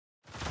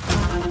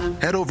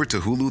Head over to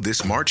Hulu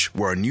this March,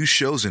 where our new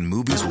shows and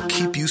movies will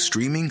keep you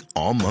streaming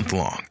all month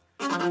long.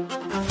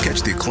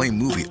 Catch the acclaimed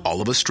movie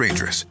All of Us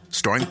Strangers,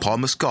 starring Paul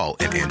Mescal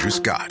and Andrew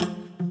Scott.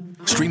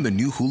 Stream the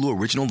new Hulu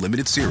original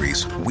limited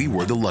series We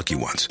Were the Lucky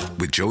Ones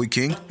with Joey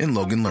King and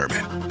Logan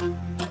Lerman.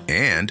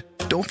 And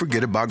don't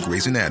forget about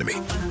Grey's Anatomy.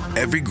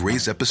 Every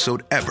Grey's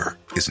episode ever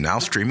is now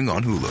streaming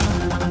on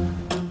Hulu.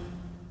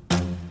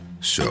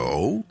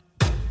 So,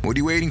 what are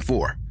you waiting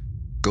for?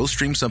 Go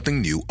stream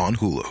something new on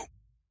Hulu.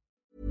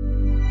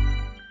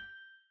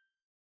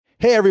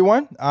 Hey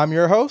everyone, I'm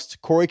your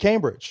host, Corey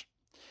Cambridge.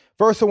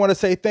 First, I want to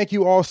say thank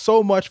you all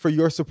so much for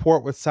your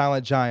support with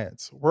Silent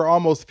Giants. We're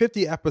almost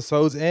 50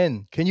 episodes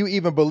in. Can you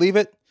even believe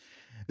it?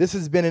 This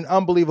has been an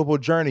unbelievable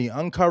journey,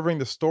 uncovering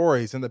the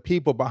stories and the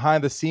people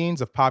behind the scenes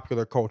of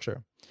popular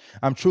culture.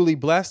 I'm truly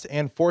blessed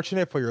and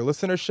fortunate for your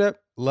listenership,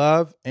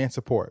 love, and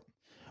support.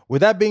 With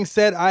that being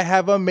said, I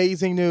have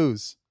amazing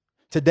news.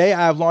 Today,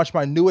 I have launched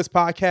my newest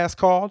podcast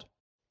called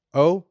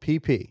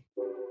OPP.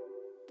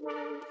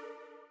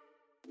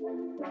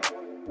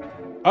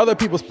 Other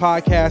People's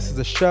Podcast is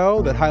a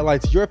show that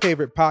highlights your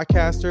favorite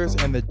podcasters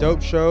and the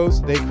dope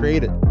shows they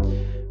created.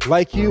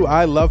 Like you,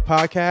 I love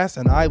podcasts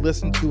and I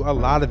listen to a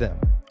lot of them.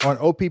 On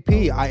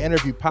OPP, I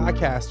interview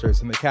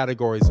podcasters in the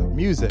categories of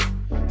music,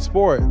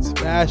 sports,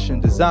 fashion,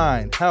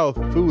 design, health,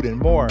 food, and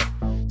more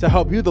to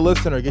help you, the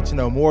listener, get to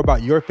know more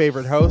about your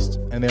favorite hosts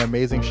and their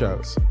amazing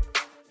shows.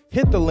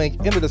 Hit the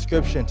link in the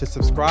description to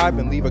subscribe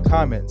and leave a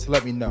comment to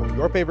let me know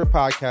your favorite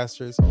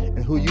podcasters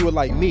and who you would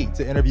like me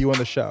to interview on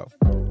the show.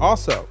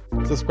 Also,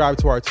 subscribe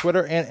to our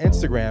Twitter and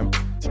Instagram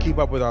to keep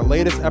up with our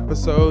latest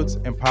episodes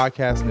and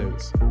podcast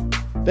news.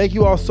 Thank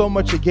you all so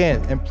much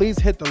again, and please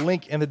hit the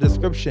link in the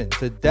description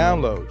to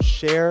download,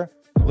 share,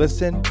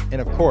 listen, and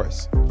of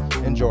course,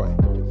 enjoy.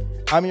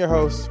 I'm your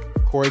host,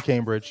 Corey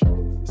Cambridge,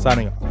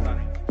 signing off.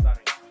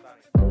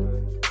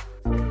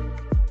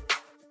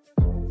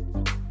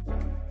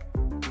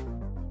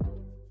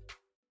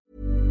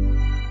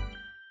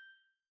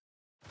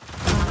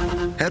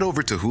 Head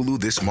over to Hulu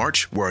this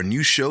March, where our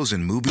new shows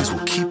and movies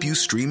will keep you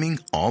streaming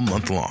all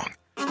month long.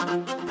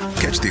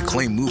 Catch the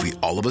acclaimed movie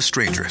All of Us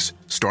Strangers,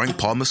 starring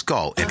Paul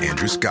Mescal and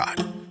Andrew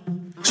Scott.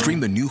 Stream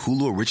the new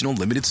Hulu original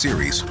limited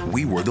series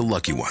We Were the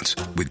Lucky Ones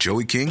with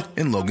Joey King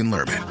and Logan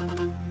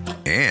Lerman.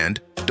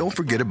 And don't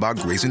forget about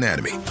Grey's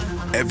Anatomy.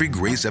 Every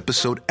Grey's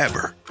episode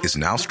ever is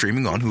now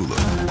streaming on Hulu.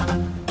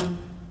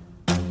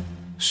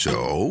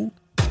 So,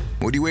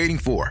 what are you waiting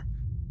for?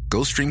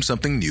 Go stream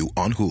something new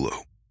on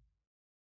Hulu.